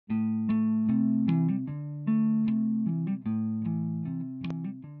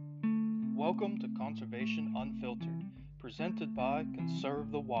Welcome to Conservation Unfiltered, presented by Conserve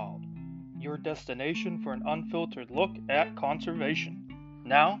the Wild, your destination for an unfiltered look at conservation.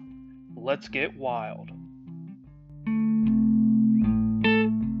 Now, let's get wild.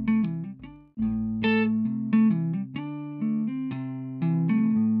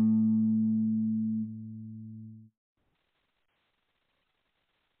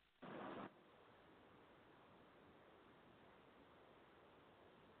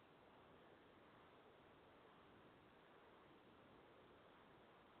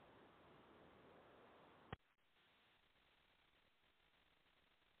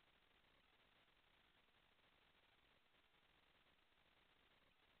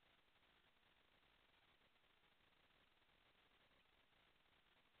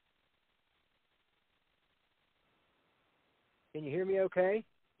 Can you hear me okay?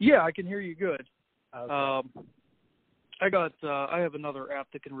 Yeah, I can hear you good. Okay. I have another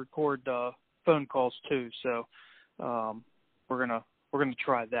app that can record phone calls too, so we're gonna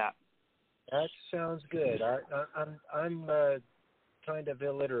try that. That sounds good. I'm kind of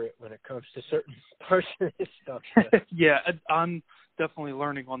illiterate when it comes to certain parts of this stuff. Yeah, I'm definitely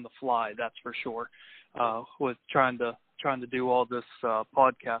learning on the fly. That's for sure. With trying to do all this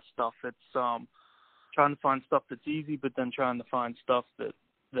podcast stuff, it's trying to find stuff that's easy, but then trying to find stuff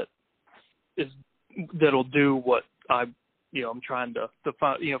that'll do what I'm trying to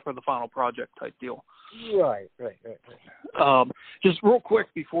find, for the final project type deal. Right. Just real quick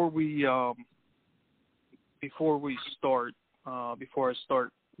before I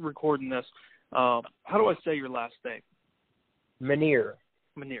start recording this, how do I say your last name? Manier.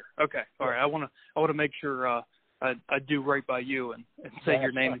 Okay. All right. I want to make sure I do right by you and say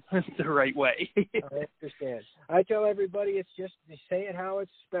your name the right way. I understand. I tell everybody it's just to say it how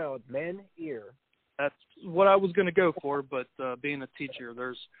it's spelled. Manier. That's what I was going to go for, but being a teacher,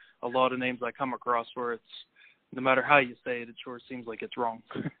 there's a lot of names I come across where it's, no matter how you say it, it sure seems like it's wrong.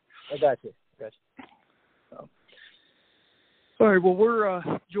 I got you. All right, well, we're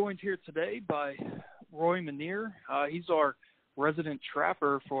joined here today by Roy Manier. He's our resident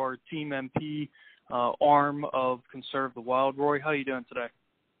trapper for Team MP arm of Conserve the Wild. Roy, how are you doing today?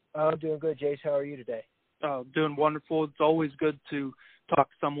 I'm doing good, Jace. How are you today? Doing wonderful. It's always good to talk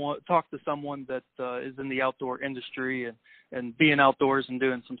to someone that is in the outdoor industry and being outdoors and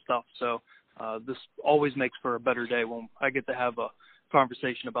doing some stuff. So this always makes for a better day when I get to have a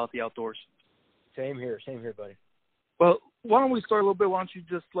conversation about the outdoors. Same here, buddy. Well, why don't we start a little bit? Why don't you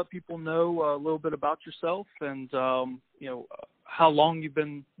just let people know a little bit about yourself and how long you've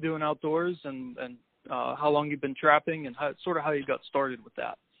been doing outdoors and how long you've been trapping and how you got started with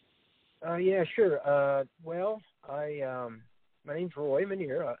that. Yeah, sure. Well, my name's Roy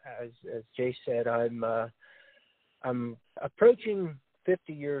Manier. As Jay said, I'm approaching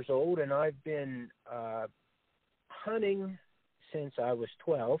 50 years old, and I've been hunting since I was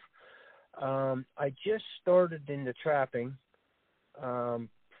 12. I just started into trapping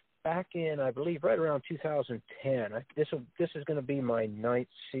back in, I believe, right around 2010. This is going to be my 9th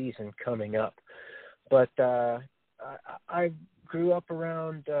season coming up. But I grew up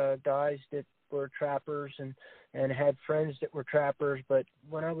around guys that were trappers and had friends that were trappers. But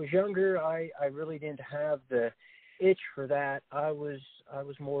when I was younger, I really didn't have the itch for that. I was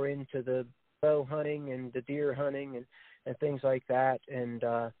more into the bow hunting and the deer hunting and things like that. And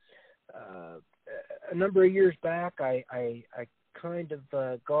a number of years back, I kind of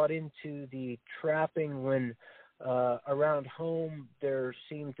got into the trapping when around home there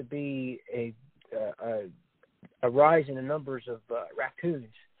seemed to be a rise in the numbers of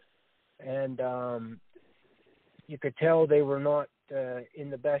raccoons, and you could tell they were not in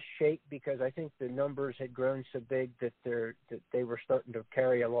the best shape because I think the numbers had grown so big that they were starting to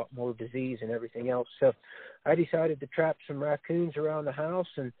carry a lot more disease and everything else. So I decided to trap some raccoons around the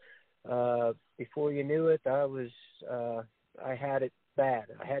house, and before you knew it, I had it bad.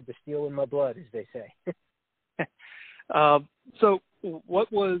 I had the steel in my blood, as they say. So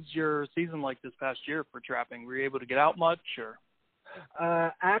what was your season like this past year for trapping? Were you able to get out much, or?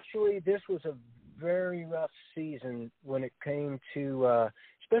 Actually, this was a very rough season when it came to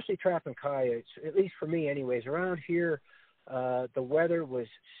especially trapping coyotes, at least for me anyways. Around here, the weather was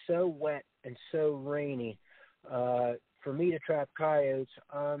so wet and so rainy. For me to trap coyotes,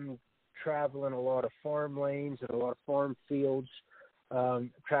 I'm traveling a lot of farm lanes and a lot of farm fields,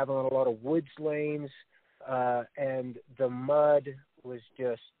 traveling a lot of woods lanes, and the mud was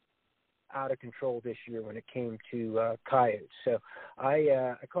just out of control this year when it came to coyotes. So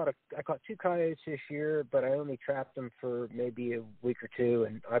I caught 2 coyotes this year, but I only trapped them for maybe a week or two,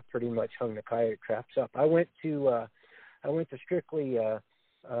 and I pretty much hung the coyote traps up. I went to strictly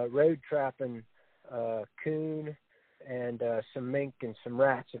road trapping coon and some mink and some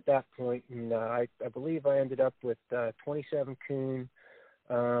rats at that point. And I believe I ended up with 27 coon,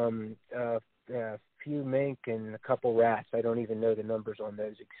 a few mink, and a couple rats. I don't even know the numbers on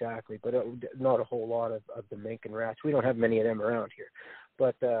those exactly, but not a whole lot of the mink and rats. We don't have many of them around here.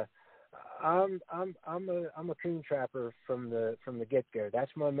 But I'm a coon trapper from the get-go.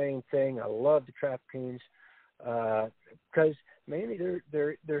 That's my main thing. I love to trap coons because mainly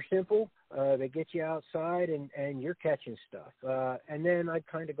they're simple. They get you outside and you're catching stuff. And then I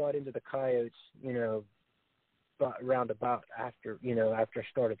kind of got into the coyotes, roundabout after I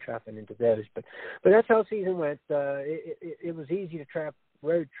started trapping into those. But that's how season went. It was easy to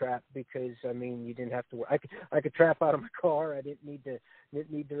road trap because you didn't have to. I could trap out of my car. I didn't need to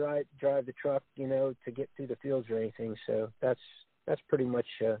drive the truck, to get through the fields or anything. So that's pretty much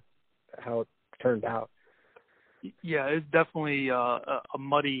how it turned out. Yeah, it's definitely a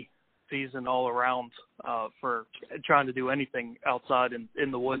muddy season all around for trying to do anything outside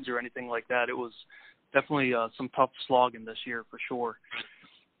in the woods or anything like that. It was definitely some tough slogging this year for sure.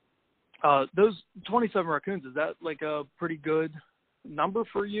 Those 27 raccoons, is that like a pretty good number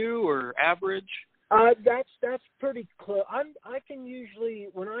for you or average? That's pretty close. I can usually,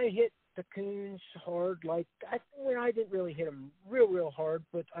 when I hit the coons hard, I didn't really hit them real hard,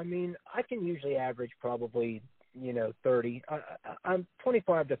 but I can usually average probably 30. I'm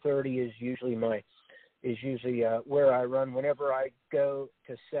 25 to 30 is usually where I run whenever I go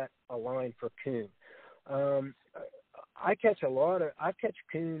to set a line for coon. I catch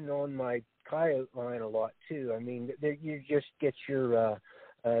coon on my coyote line a lot too. You just get your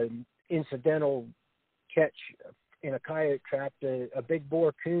incidental catch in a coyote trap. A big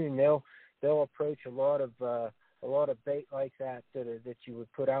bore coon, they'll approach a lot of bait like that you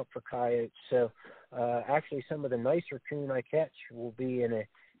would put out for coyotes. So actually, some of the nicer coon I catch will be in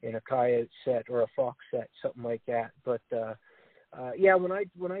a coyote set or a fox set, something like that. But when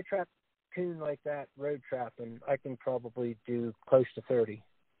I trap coon like that, road trapping, I can probably do close to 30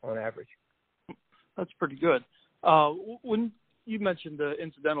 on average. That's pretty good. When you mentioned the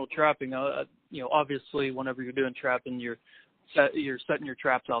incidental trapping, obviously whenever you're doing trapping, you're setting your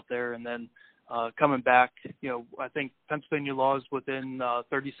traps out there and then coming back. I think Pennsylvania law is within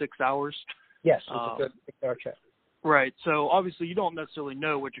 36 hours. Yes, it's a 36-hour trap. Right. So obviously you don't necessarily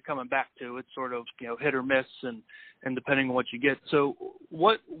know what you're coming back to. It's sort of, hit or miss and depending on what you get. So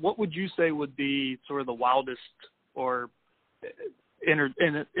what would you say would be sort of the wildest or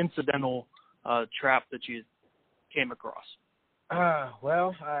incidental trap that you came across? I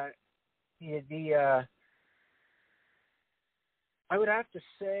would have to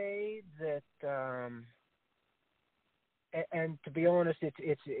say that, and to be honest,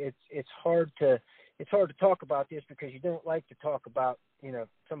 it's hard to talk about this because you don't like to talk about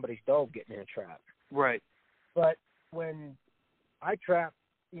somebody's dog getting in a trap. Right. But when I trap,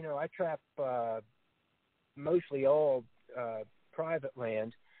 mostly all private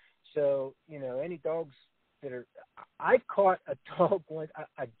land. So any dogs that are. I caught a dog once,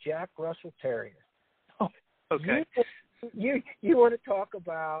 a Jack Russell Terrier. Oh, okay. You want to talk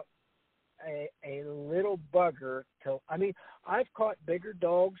about a little bugger? I've caught bigger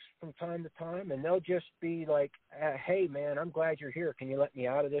dogs from time to time, and they'll just be like, "Hey, man, I'm glad you're here. Can you let me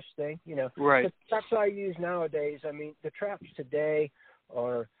out of this thing?" Right. The traps I use nowadays. The traps today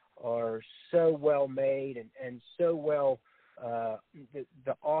are so well made and so well.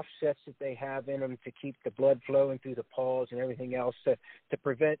 The offsets that they have in them to keep the blood flowing through the paws and everything else to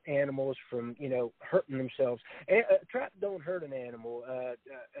prevent animals from hurting themselves. A trap don't hurt an animal.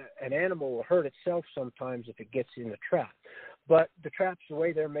 An animal will hurt itself sometimes if it gets in the trap. But the traps, the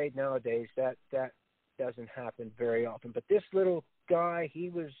way they're made nowadays, that doesn't happen very often. But this little guy, he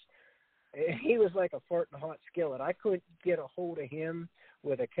was like a fart in a hot skillet. I couldn't get a hold of him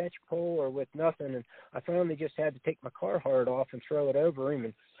with a catch pole or with nothing, and I finally just had to take my Carhartt off and throw it over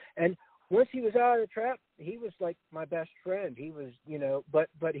him. And once he was out of the trap, he was like my best friend. He was,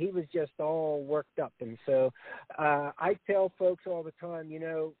 but he was just all worked up. And so I tell folks all the time,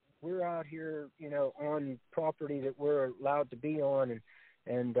 we're out here, on property that we're allowed to be on,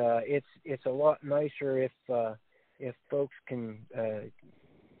 and it's a lot nicer if folks can,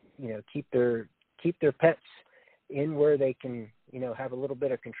 keep their pets in where they can, have a little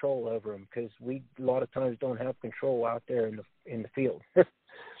bit of control over them, because we a lot of times don't have control out there in the field.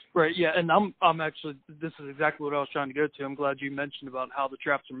 Right. Yeah. And I'm actually, this is exactly what I was trying to go to. I'm glad you mentioned about how the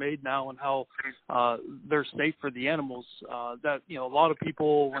traps are made now and how they're safe for the animals. That, a lot of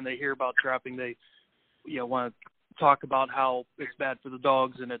people, when they hear about trapping, they, want to talk about how it's bad for the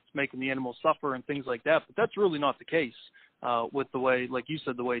dogs and it's making the animals suffer and things like that. But that's really not the case. with the way, like you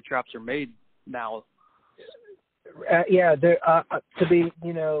said, the way traps are made now. Yeah, to be,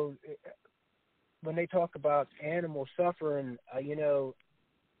 when they talk about animal suffering,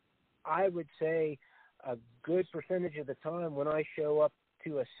 I would say a good percentage of the time when I show up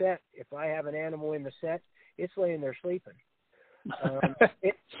to a set, if I have an animal in the set, it's laying there sleeping.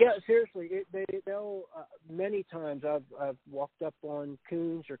 Seriously, they'll many times I've walked up on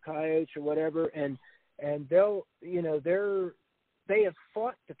coons or coyotes or whatever, and they'll, they have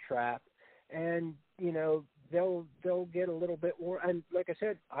fought the trap, and they'll get a little bit more. And like I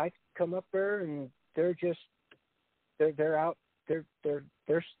said, I come up there and they're they're out. They're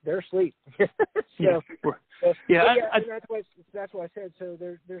asleep. So, and that's why I said. So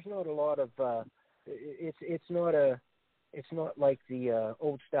there's not a lot of it's not like the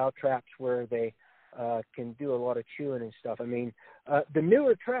old style traps where they can do a lot of chewing and stuff. I mean, the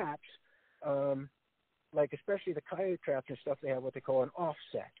newer traps, like especially the coyote traps and stuff, they have what they call an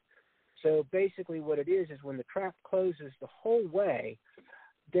offset. So basically what it is when the trap closes the whole way,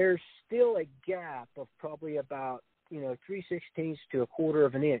 there's still a gap of probably about 3/16 to 1/4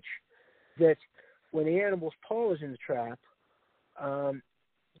 of an inch that when the animal's paw is in the trap,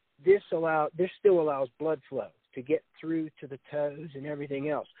 this still allows blood flow to get through to the toes and everything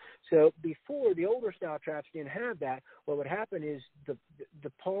else. So before, the older style traps didn't have that. What would happen is the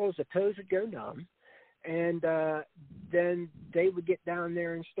toes would go numb, and then they would get down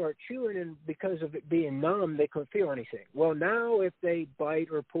there and start chewing, and because of it being numb, they couldn't feel anything. Well, now if they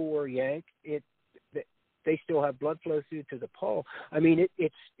bite or pull or yank, they still have blood flow through to the paw. I mean,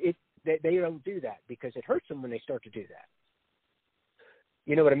 they don't do that because it hurts them when they start to do that.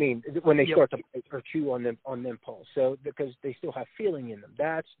 You know what I mean? When they start to bite or chew on them paws. So because they still have feeling in them.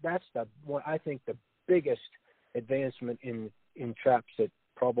 That's the one, I think, the biggest advancement in traps that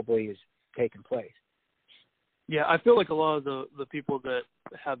probably is taking place. Yeah, I feel like a lot of the people that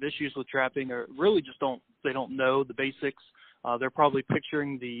have issues with trapping are really just don't know the basics. They're probably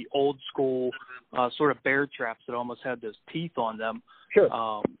picturing the old school sort of bear traps that almost had those teeth on them, sure,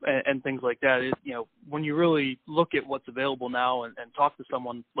 and things like that. When you really look at what's available now and talk to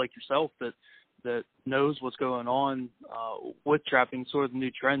someone like yourself that knows what's going on with trapping, sort of the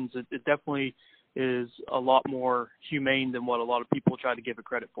new trends, it definitely is a lot more humane than what a lot of people try to give it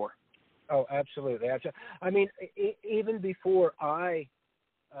credit for. Oh, absolutely. I mean, even before I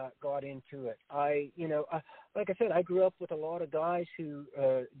got into it, like I said, I grew up with a lot of guys who,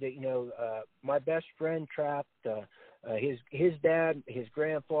 my best friend trapped his dad, his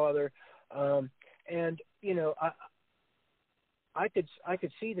grandfather, and I could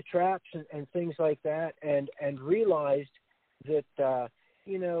see the traps and things like that, and realized that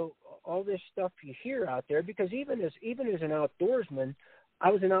all this stuff you hear out there, because even as an outdoorsman, I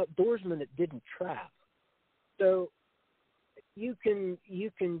was an outdoorsman that didn't trap. So you can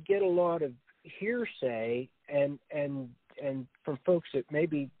get a lot of hearsay and from folks that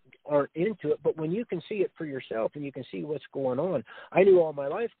maybe aren't into it, but when you can see it for yourself and you can see what's going on. I knew all my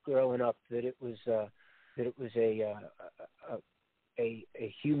life growing up that it was a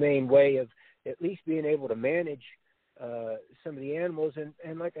humane way of at least being able to manage some of the animals,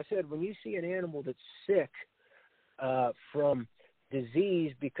 and like I said, when you see an animal that's sick from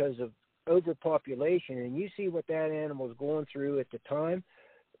disease because of overpopulation, and you see what that animal is going through at the time,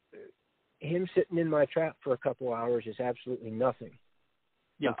 him sitting in my trap for a couple hours is absolutely nothing.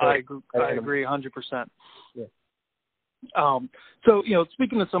 Yeah, I agree 100%. Yeah. So,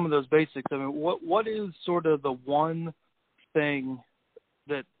 speaking of some of those basics, I mean, what is sort of the one thing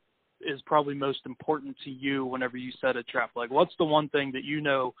that is probably most important to you whenever you set a trap? Like, what's the one thing that you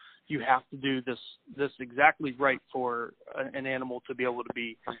have to do this exactly right for an animal to be able to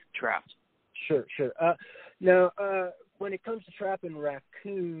be trapped? Sure. Now, when it comes to trapping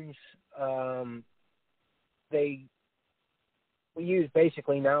raccoons, we use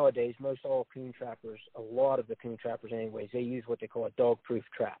basically nowadays, most all coon trappers, a lot of the coon trappers anyways, they use what they call a dog-proof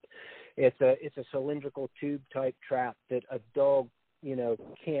trap. It's a cylindrical tube type trap that a dog,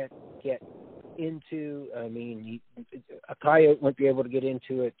 can't get into. I mean, a coyote won't be able to get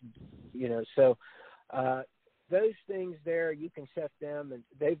into it, so those things there, you can set them, and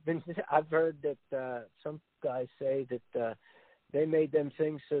I've heard that some guys say that they made them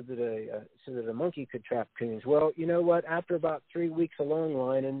things so that a monkey could trap coons. Well, you know what? After about 3 weeks of long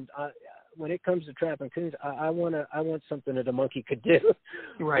line, and when it comes to trapping coons, I want something that a monkey could do.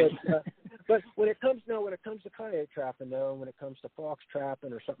 Right. But when it comes to coyote trapping, though, when it comes to fox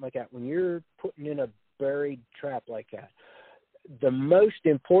trapping or something like that, when you're putting in a buried trap like that, the most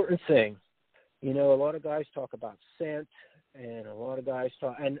important thing, a lot of guys talk about scent, and a lot of guys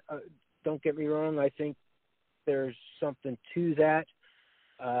talk, and don't get me wrong, I think there's something to that.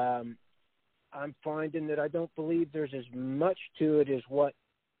 I'm finding that I don't believe there's as much to it as what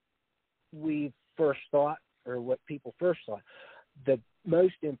we first thought or what people first thought. The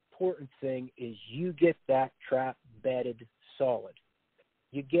most important thing is you get that trap bedded solid.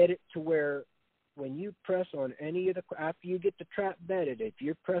 You get it to where when you press on any of the, after you get the trap bedded, if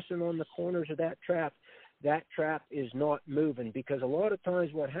you're pressing on the corners of that trap is not moving, because a lot of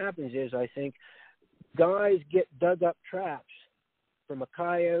times what happens is, I think, guys get dug up traps from a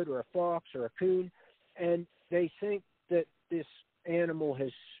coyote or a fox or a coon, and they think that this animal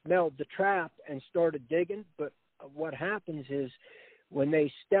has smelled the trap and started digging, but what happens is when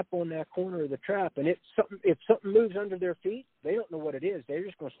they step on that corner of the trap and if something moves under their feet, they don't know what it is. They're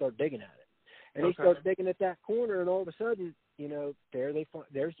just going to start digging at it. And they start digging at that corner, and all of a sudden, there's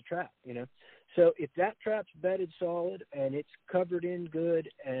the trap, So if that trap's bedded solid and it's covered in good,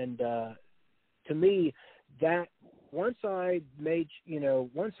 and to me, that once I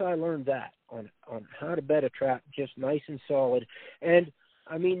learned that on how to bed a trap just nice and solid, and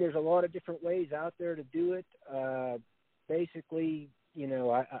I mean, there's a lot of different ways out there to do it. Basically,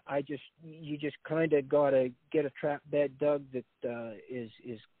 you just kind of got to get a trap bed dug that is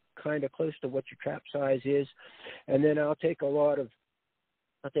kind of close to what your trap size is, and then I'll take a lot of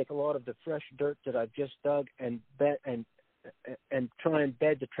the fresh dirt that I've just dug and try and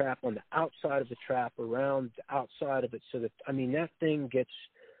bed the trap on the outside of the trap, around the outside of it, so that, I mean, that thing gets,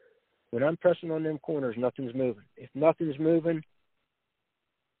 when I'm pressing on them corners, nothing's moving. If nothing's moving,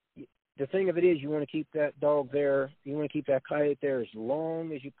 the thing of it is, you want to keep that dog there, you want to keep that coyote there as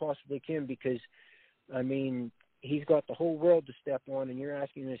long as you possibly can, because, I mean, he's got the whole world to step on, and you're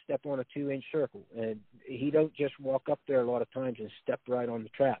asking him to step on a 2-inch circle. And he don't just walk up there a lot of times and step right on the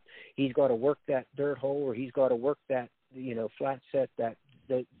trap. He's got to work that dirt hole, or he's got to work that, flat set,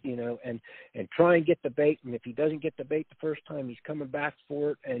 and try and get the bait. And if he doesn't get the bait the first time, he's coming back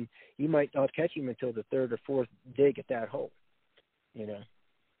for it, and you might not catch him until the third or fourth dig at that hole,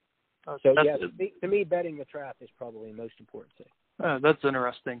 So, yeah, to me, bedding the trap is probably the most important thing. That's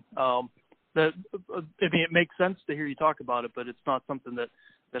interesting. It makes sense to hear you talk about it, but it's not something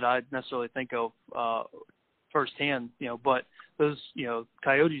that I necessarily think of firsthand. But those,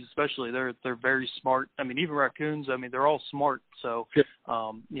 coyotes especially, they're very smart. I mean, even raccoons. I mean, they're all smart. So,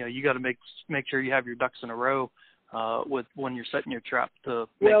 you got to make sure you have your ducks in a row with when you're setting your trap to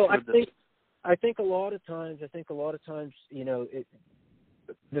make sure that. I think a lot of times, the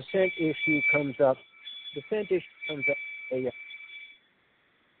scent issue comes up.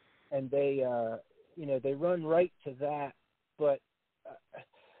 And they run right to that. But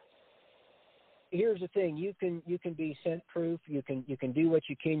here's the thing: you can be scent proof. You can do what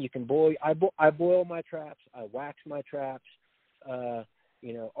you can. You can boil. I boil my traps. I wax my traps.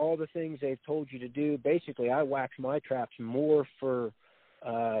 All the things they've told you to do. Basically, I wax my traps more for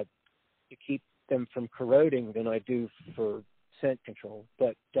to keep them from corroding than I do for scent control.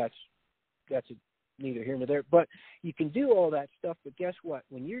 But that's neither here nor there. But you can do all that stuff, but guess what?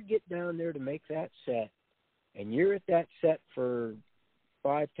 When you get down there to make that set, and you're at that set for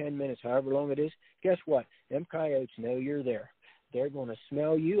 5-10 minutes, however long it is, guess what? Them coyotes know you're there. They're going to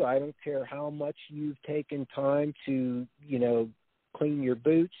smell you. I don't care how much you've taken time to, clean your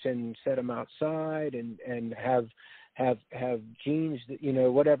boots and set them outside and have jeans that,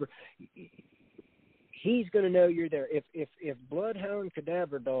 whatever. He's going to know you're there. If bloodhound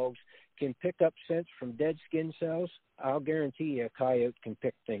cadaver dogs can pick up scents from dead skin cells, I'll guarantee you a coyote can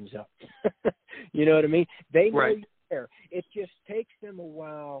pick things up. You know what I mean? They know you're there. It just takes them a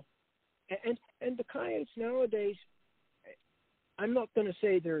while. And the coyotes nowadays, I'm not going to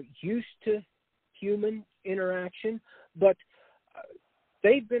say they're used to human interaction, but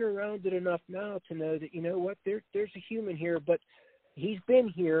they've been around it enough now to know that, there's a human here, but he's been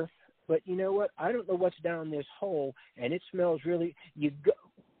here. But you know what? I don't know what's down this hole, and it smells really.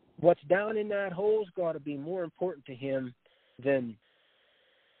 What's down in that hole's got to be more important to him than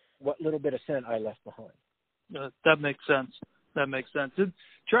what little bit of scent I left behind. That makes sense.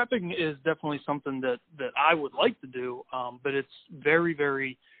 Trapping is definitely something that I would like to do, but it's very,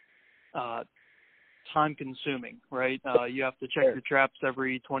 very time consuming, right? You have to check your traps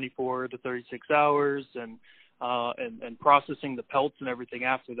every 24 to 36 hours, and processing the pelts and everything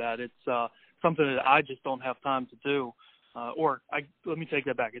after that. It's something that I just don't have time to do. Let me take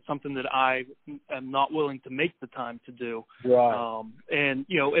that back. It's something that I am not willing to make the time to do. Right. And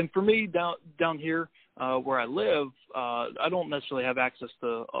for me down here where I live, I don't necessarily have access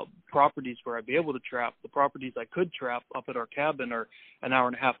to properties where I'd be able to trap. The properties I could trap up at our cabin are an hour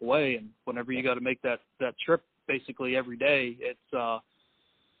and a half away. And whenever you got to make that trip basically every day,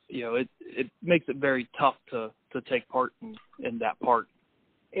 it makes it very tough to take part in that part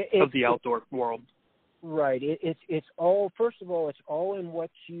of the outdoor world. Right. It's all, first of all, it's all in what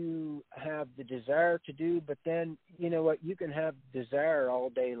you have the desire to do, but then, you know what, you can have desire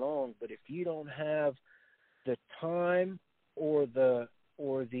all day long, but if you don't have the time or the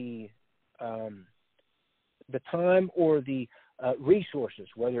resources,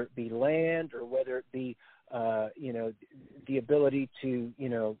 whether it be land or whether it be, the ability to,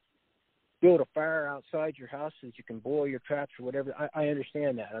 build a fire outside your house so that you can boil your traps or whatever. I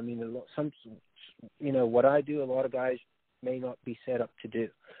understand that. I mean, what I do, a lot of guys may not be set up to do.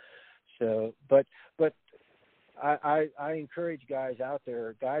 So, but I encourage guys out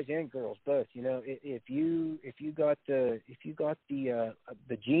there, guys and girls both. If you got the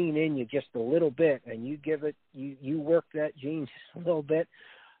gene in you just a little bit, and you give it, you work that gene just a little bit,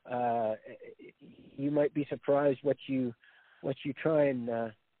 you might be surprised what you try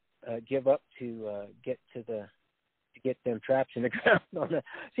and give up to get them traps in the ground.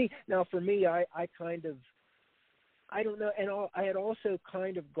 See, now for me, I don't know, and I had also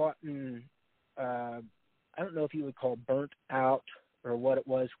kind of gotten, I don't know if you would call burnt out or what it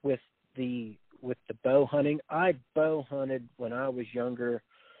was with the bow hunting. I bow hunted when I was younger,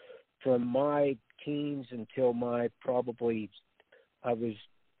 from my teens until I was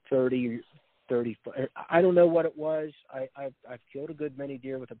 30, 35. I don't know what it was. I've killed a good many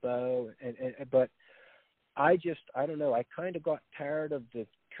deer with a bow, but I don't know. I kind of got tired of the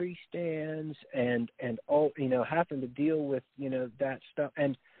tree stands and all, having to deal with, that stuff.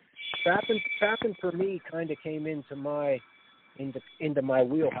 And trapping for me kind of came into my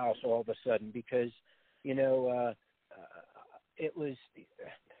wheelhouse all of a sudden, because, it was,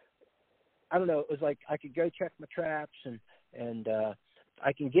 I don't know, it was like I could go check my traps and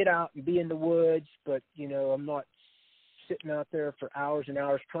I can get out and be in the woods, but, I'm not sitting out there for hours and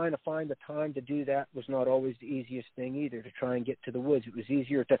hours. Trying to find the time to do that was not always the easiest thing either, to try and get to the woods. It was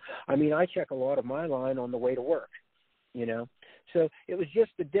easier I check a lot of my line on the way to work, So it was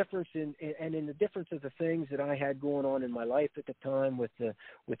just the difference in the difference of the things that I had going on in my life at the time with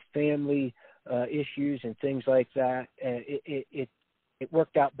family issues and things like that. It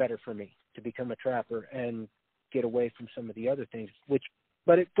worked out better for me to become a trapper and get away from some of the other things,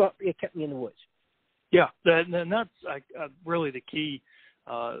 but it kept me in the woods. Yeah, and that's really the key,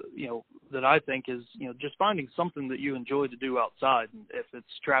 that I think is, just finding something that you enjoy to do outside. And if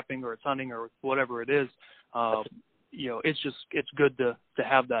it's trapping or it's hunting or whatever it is, it's good to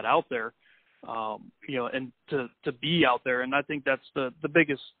have that out there, and to be out there. And I think that's the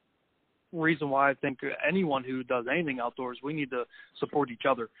biggest reason why I think anyone who does anything outdoors, we need to support each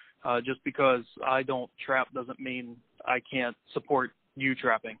other. Just because I don't trap doesn't mean I can't support you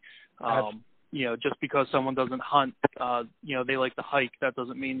trapping. Just because someone doesn't hunt, they like to hike, that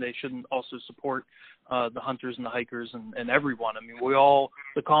doesn't mean they shouldn't also support the hunters and the hikers and everyone. I mean,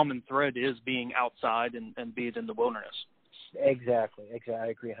 the common thread is being outside and being in the wilderness. Exactly. I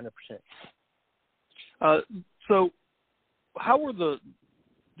agree 100%. So how are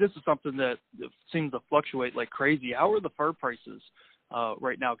this is something that seems to fluctuate like crazy. How are the fur prices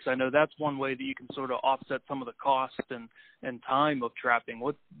right now? Because I know that's one way that you can sort of offset some of the cost and time of trapping.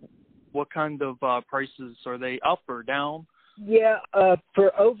 What kind of prices are they, up or down? Yeah,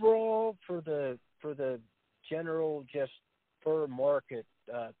 for the general just fur market,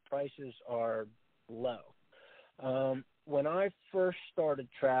 prices are low. When I first started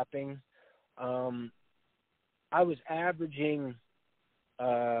trapping, I was averaging,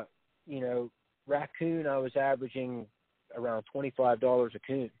 raccoon. I was averaging around $25 a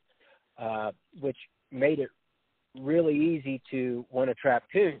coon, which made it really easy to want to trap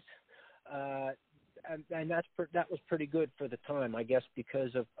coons. And that was pretty good for the time, I guess,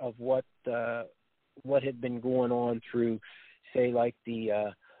 because of what had been going on through, say, like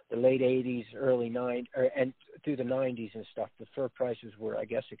the late 80s, early 90s, and through the 90s and stuff. The fur prices were, I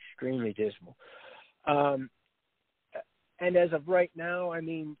guess, extremely dismal. And as of right now, I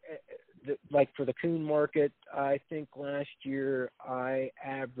mean, like for the coon market, I think last year I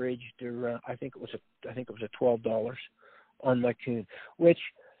averaged around, I think it was a $12 on my coon, which,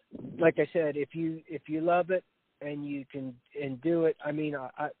 like I said, if you love it and you can do it, I mean,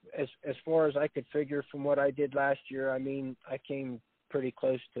 I as far as I could figure from what I did last year, I mean, I came pretty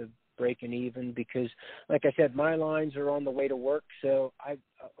close to breaking even, because, like I said, my lines are on the way to work, so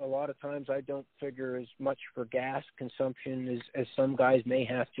a lot of times I don't figure as much for gas consumption as some guys may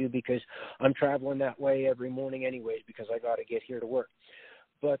have to, because I'm traveling that way every morning anyways, because I got to get here to work.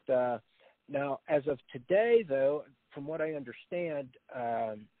 But now, as of today, though, from what I understand,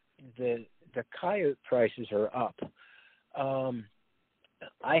 the coyote prices are up.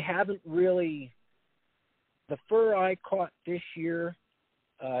 I haven't really. The fur I caught this year,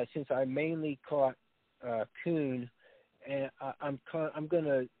 since I mainly caught coon, and I'm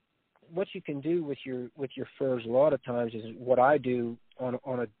gonna. What you can do with your furs a lot of times is what I do on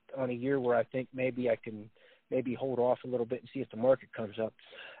a year where I think maybe I can hold off a little bit and see if the market comes up.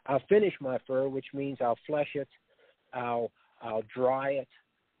 I'll finish my fur, which means I'll flesh it, I'll dry it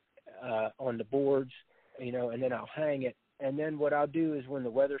on the boards, and then I'll hang it. And then what I'll do is when the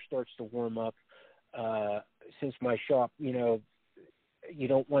weather starts to warm up, since my shop, you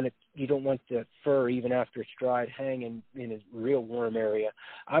don't want the fur, even after it's dried, hanging in a real warm area.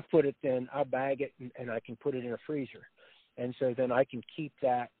 I bag it and I can put it in a freezer. And so then I can keep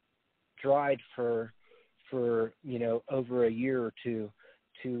that dried for over a year or two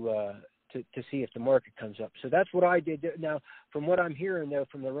to see if the market comes up. So that's what I did. Now, from what I'm hearing though,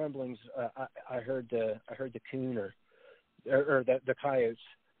 from the rumblings, I heard the coon or the coyotes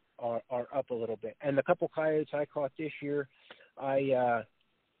are up a little bit. And the couple coyotes I caught this year, I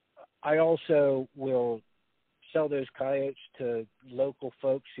also will sell those coyotes to local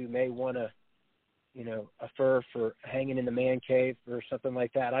folks who may want a fur for hanging in the man cave or something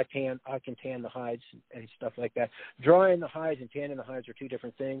like that. I can tan the hides and stuff like that. Drying the hides and tanning the hides are two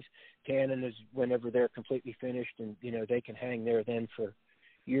different things. Tanning is whenever they're completely finished and, they can hang there then for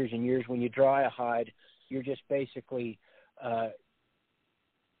years and years. When you dry a hide, you're just basically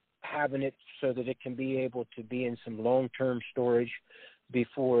having it so that it can be able to be in some long-term storage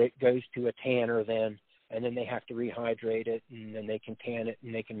before it goes to a tanner then, and then they have to rehydrate it, and then they can tan it,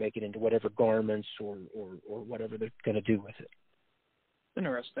 and they can make it into whatever garments or whatever they're going to do with it.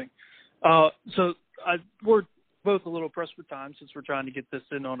 Interesting. So we're both a little pressed for time since we're trying to get this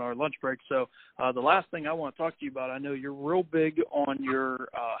in on our lunch break. So the last thing I want to talk to you about, I know you're real big on your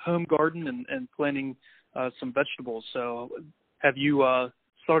home garden and planting some vegetables. So have you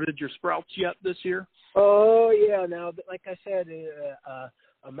started your sprouts yet this year? Oh yeah. Now, like I said,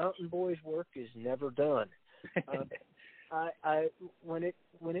 a mountain boy's work is never done. When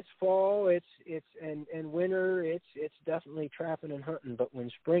it's fall, it's and winter, it's definitely trapping and hunting. But when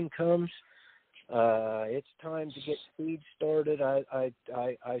spring comes, it's time to get seeds started.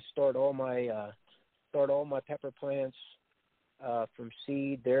 I start all my pepper plants from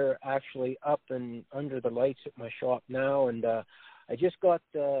seed. They're actually up and under the lights at my shop now, and I just got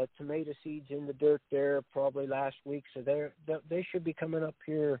tomato seeds in the dirt there probably last week, so they should be coming up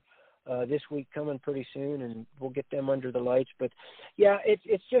here this week, coming pretty soon, and we'll get them under the lights. But yeah,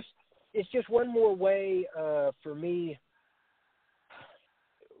 it's just one more way for me.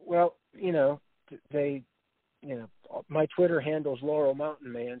 Well, my Twitter handle's Laurel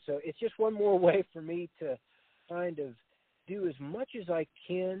Mountain Man, so it's just one more way for me to kind of do as much as I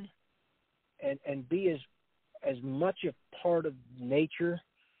can and be as much a part of nature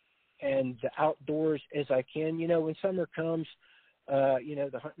and the outdoors as I can. When summer comes, the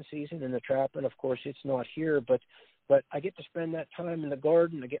hunting season and the trapping, of course, it's not here, but I get to spend that time in the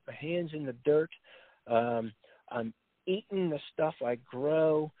garden. I get my hands in the dirt. I'm eating the stuff I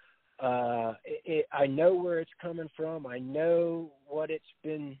grow. I know where it's coming from. I know what it's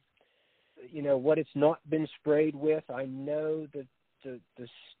been, what it's not been sprayed with. I know the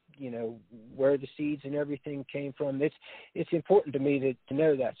where the seeds and everything came from. It's important to me to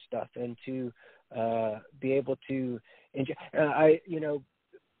know that stuff and to be able to enjoy.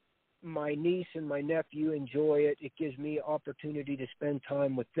 My niece and my nephew enjoy it. It gives me opportunity to spend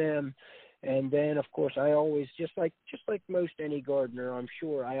time with them. And then, of course, I always, just like most any gardener, I'm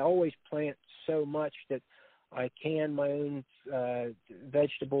sure, I always plant so much that I can my own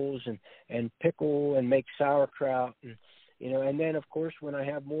vegetables and pickle and make sauerkraut and then, of course, when I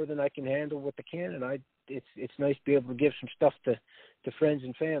have more than I can handle with the cannon, it's nice to be able to give some stuff to friends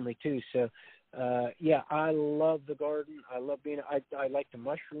and family too. So, I love the garden. I love I like the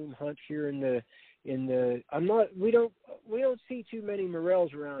mushroom hunt here we don't see too many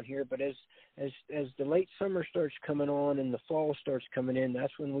morels around here, but as the late summer starts coming on and the fall starts coming in,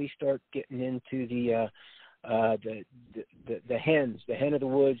 that's when we start getting into the hens, the hen of the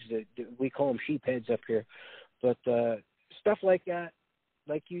woods. We call them sheepheads up here, but stuff like that,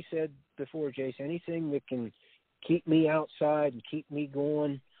 like you said before, Jason, anything that can keep me outside and keep me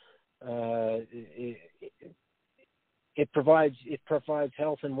going, it provides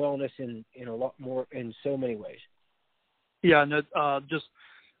health and wellness in a lot more, in so many ways. Yeah, no, just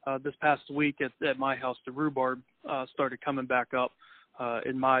this past week at my house, the rhubarb started coming back up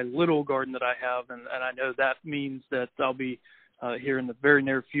in my little garden that I have, and I know that means that I'll be here in the very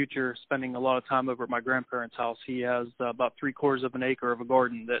near future spending a lot of time over at my grandparents' house. He has about 3/4 of an acre of a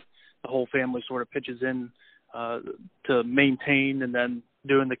garden that the whole family sort of pitches in to maintain, and then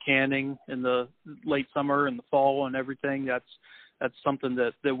doing the canning in the late summer and the fall and everything. That's something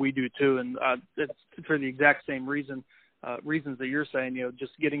that we do too, and it's for the exact same reasons that you're saying.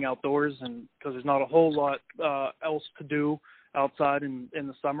 Just getting outdoors, and because there's not a whole lot else to do outside in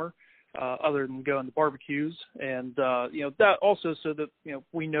the summer, other than going to barbecues, and that also so that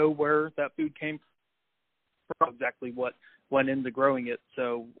we know where that food came from, exactly what went into growing it,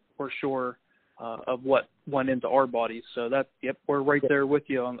 so we're sure of what went into our bodies. So we're right there with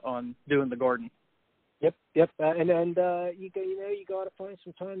you on doing the garden. Yep. And you got to find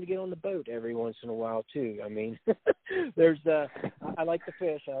some time to get on the boat every once in a while too. I mean, there's I like to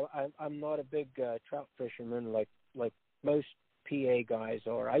fish. I'm not a big trout fisherman like most PA guys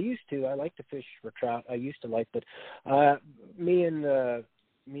are. I like to fish for trout. But me and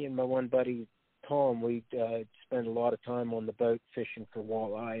my one buddy Tom, we spend a lot of time on the boat fishing for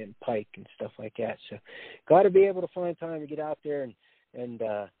walleye and pike and stuff like that. So, got to be able to find time to get out there and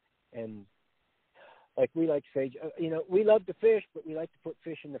like we like to say, we love to fish, but we like to put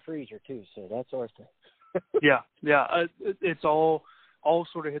fish in the freezer too. So that's our thing. Yeah. It's all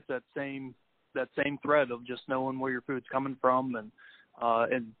sort of hits that same thread of just knowing where your food's coming from, and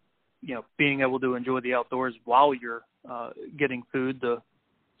being able to enjoy the outdoors while you're getting food to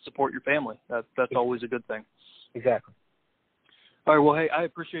support your family. That's always a good thing. Exactly. All right. Well, hey, I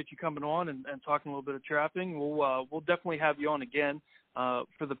appreciate you coming on and talking a little bit of trapping. We'll definitely have you on again.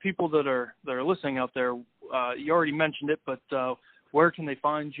 For the people that are listening out there, you already mentioned it, but where can they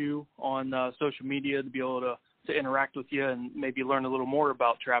find you on social media to be able to interact with you and maybe learn a little more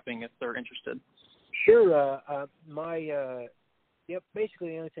about trapping if they're interested? Sure.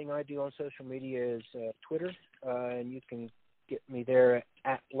 Basically the only thing I do on social media is Twitter, and you can get me there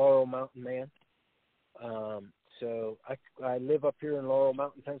at Laurel Mountain Man. So I live up here in Laurel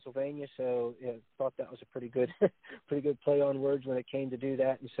Mountain, Pennsylvania, so thought that was a pretty good play on words when it came to do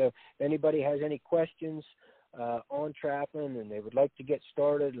that. And so if anybody has any questions on trapping and they would like to get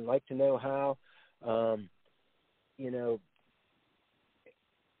started and like to know how,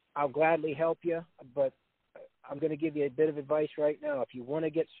 I'll gladly help you, but I'm going to give you a bit of advice right now. If you want to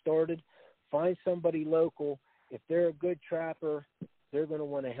get started, find somebody local. If they're a good trapper, they're going to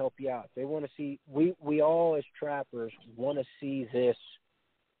want to help you out. They want to see, we all as trappers want to see this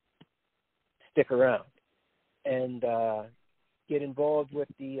stick around and get involved with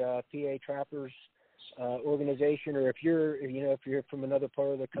the PA Trappers organization, or if you're from another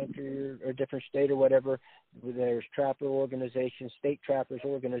part of the country or a different state or whatever, there's trapper organizations, state trappers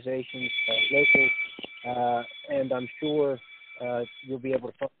organizations, local, and I'm sure you'll be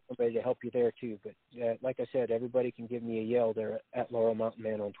able to find somebody to help you there too. But like I said, everybody can give me a yell there at Laurel Mountain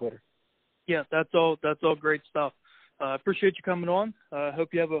Man on Twitter. Yeah, that's all great stuff. I appreciate you coming on. I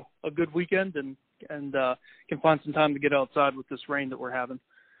hope you have a good weekend and can find some time to get outside with this rain that we're having.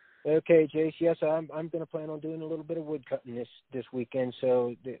 Okay, Jace. Yes, I'm going to plan on doing a little bit of wood cutting this weekend,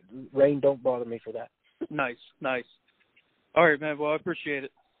 so the rain don't bother me for that. Nice. All right, man. Well, I appreciate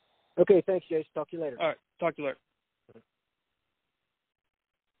it. Okay, thanks, Jace. Talk to you later. All right, talk to you later.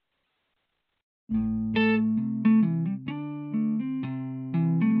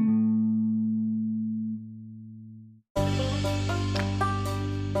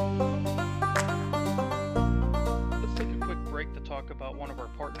 About one of our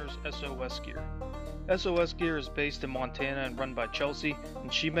partners, SOS Gear. SOS Gear is based in Montana and run by Chelsea,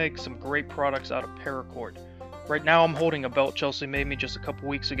 and she makes some great products out of paracord. Right now I'm holding a belt Chelsea made me just a couple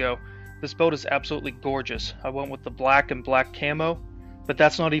weeks ago. This belt is absolutely gorgeous. I went with the black and black camo, but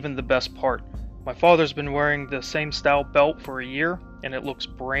that's not even the best part. My father's been wearing the same style belt for a year, and it looks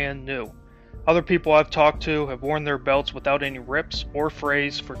brand new. Other people I've talked to have worn their belts without any rips or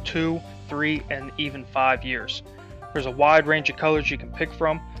frays for 2, 3, and even 5 years. There's a wide range of colors you can pick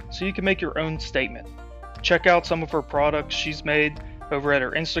from, so you can make your own statement. Check out some of her products she's made over at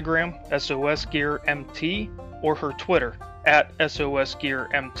her Instagram, SOSGearMT, or her Twitter, at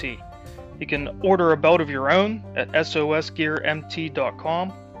SOSGearMT. You can order a belt of your own at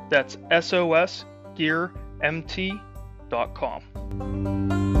SOSGearMT.com. That's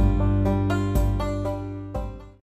SOSGearMT.com.